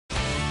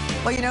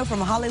Well, you know, from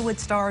Hollywood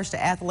stars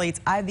to athletes,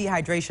 IV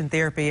hydration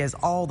therapy is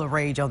all the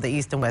rage on the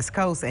East and West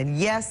Coast. And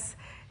yes,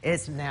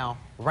 it's now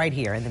right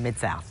here in the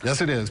Mid-South. Yes,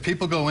 it is.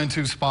 People go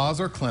into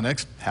spas or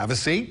clinics, have a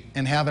seat,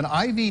 and have an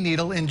IV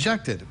needle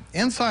injected.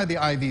 Inside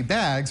the IV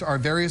bags are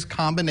various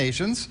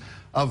combinations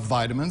of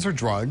vitamins or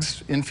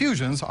drugs,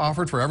 infusions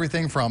offered for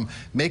everything from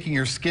making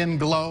your skin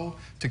glow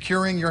to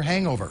curing your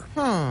hangover.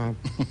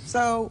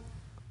 So,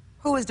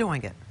 who is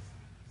doing it?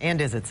 And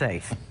is it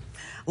safe?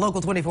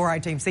 Local 24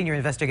 I-Team senior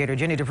investigator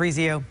Jenny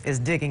DiPrizio is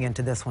digging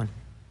into this one.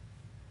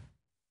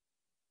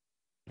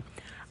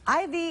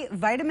 IV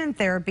vitamin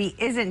therapy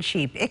isn't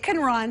cheap. It can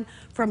run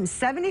from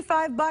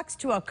 $75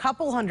 to a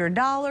couple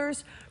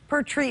 $100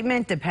 per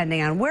treatment,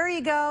 depending on where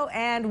you go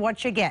and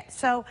what you get.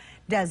 So,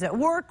 does it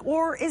work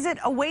or is it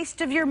a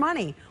waste of your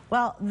money?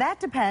 Well,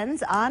 that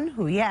depends on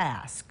who you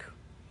ask.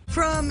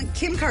 From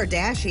Kim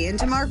Kardashian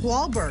to Mark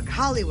Wahlberg,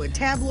 Hollywood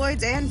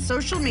tabloids and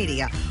social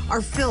media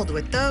are filled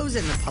with those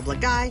in the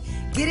public eye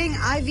getting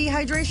IV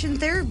hydration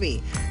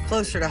therapy.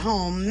 Closer to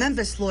home,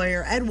 Memphis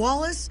lawyer Ed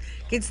Wallace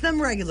gets them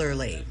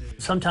regularly.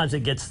 Sometimes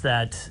it gets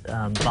that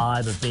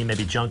vibe of being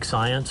maybe junk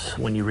science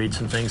when you read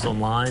some things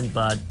online,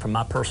 but from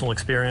my personal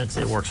experience,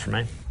 it works for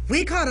me.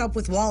 We caught up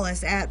with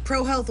Wallace at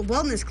ProHealth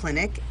Wellness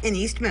Clinic in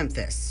East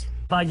Memphis.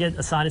 If I get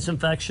a sinus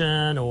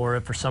infection or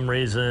if for some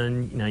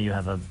reason, you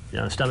have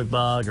a stomach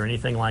bug or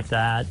anything like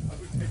that,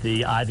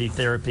 the IV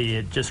therapy,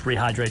 it just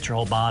rehydrates your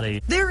whole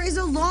body. There is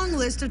a long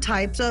list of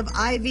types of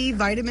IV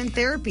vitamin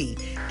therapy,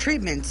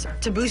 treatments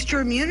to boost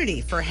your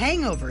immunity for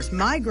hangovers,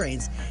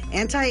 migraines,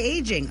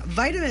 anti-aging,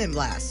 vitamin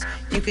blasts.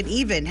 You can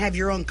even have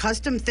your own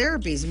custom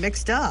therapies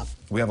mixed up.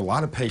 We have a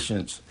lot of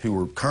patients who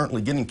are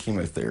currently getting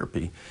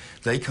chemotherapy.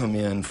 They come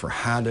in for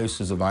high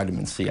doses of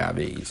vitamin C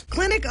IVs.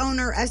 Clinic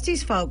owner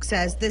Estes Folk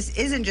says this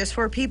isn't just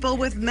for people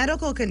with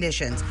medical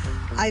conditions.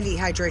 IV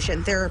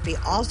hydration therapy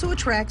also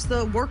attracts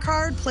the work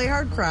hard, play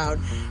hard crowd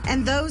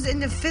and those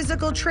into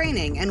physical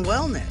training and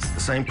wellness.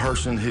 The same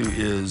person who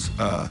is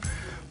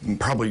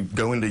probably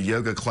going to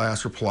yoga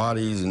class or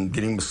Pilates and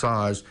getting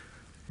massage,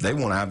 they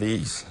want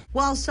IVs.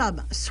 While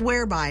some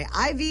swear by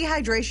IV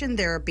hydration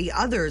therapy,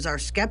 others are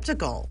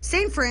skeptical.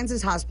 St.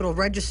 Francis Hospital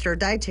registered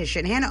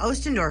dietitian Hannah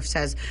Ostendorf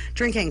says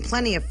drinking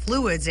plenty of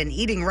fluids and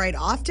eating right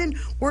often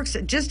works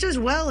just as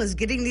well as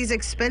getting these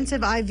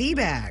expensive IV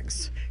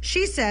bags.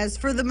 She says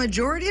for the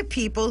majority of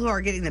people who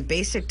are getting the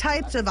basic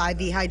types of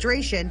IV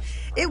hydration,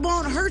 it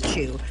won't hurt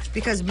you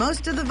because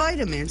most of the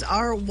vitamins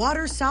are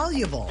water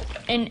soluble.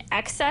 In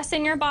excess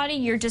in your body,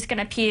 you're just going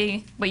to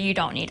pee what you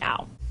don't need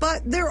out.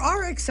 But there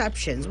are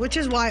exceptions, which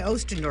is why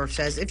Ostendorf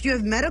says if you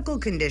have medical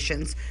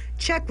conditions,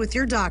 check with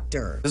your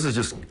doctor. This is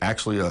just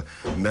actually a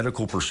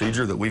medical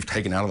procedure that we've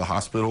taken out of the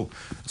hospital,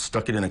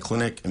 stuck it in a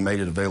clinic, and made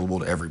it available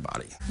to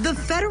everybody. The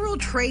Federal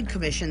Trade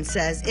Commission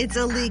says it's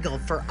illegal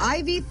for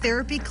IV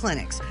therapy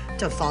clinics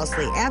to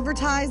falsely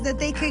advertise that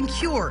they can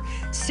cure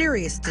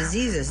serious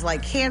diseases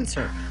like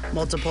cancer,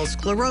 multiple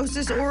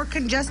sclerosis, or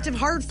congestive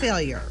heart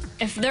failure.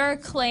 If they're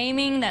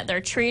claiming that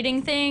they're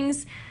treating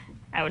things,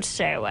 I would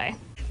stay away.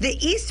 The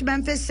East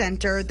Memphis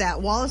Center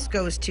that Wallace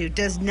goes to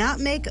does not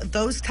make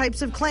those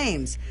types of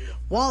claims.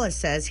 Wallace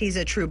says he's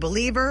a true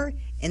believer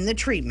in the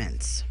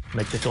treatments. It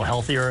makes me feel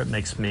healthier, it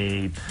makes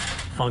me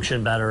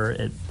function better,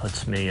 it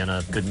puts me in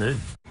a good mood.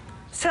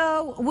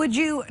 So would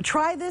you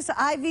try this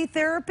IV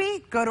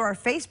therapy? Go to our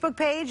Facebook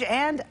page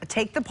and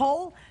take the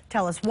poll.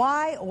 Tell us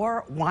why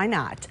or why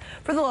not.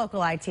 For the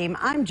Local I-Team,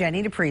 I'm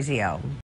Jenny DiPrizio.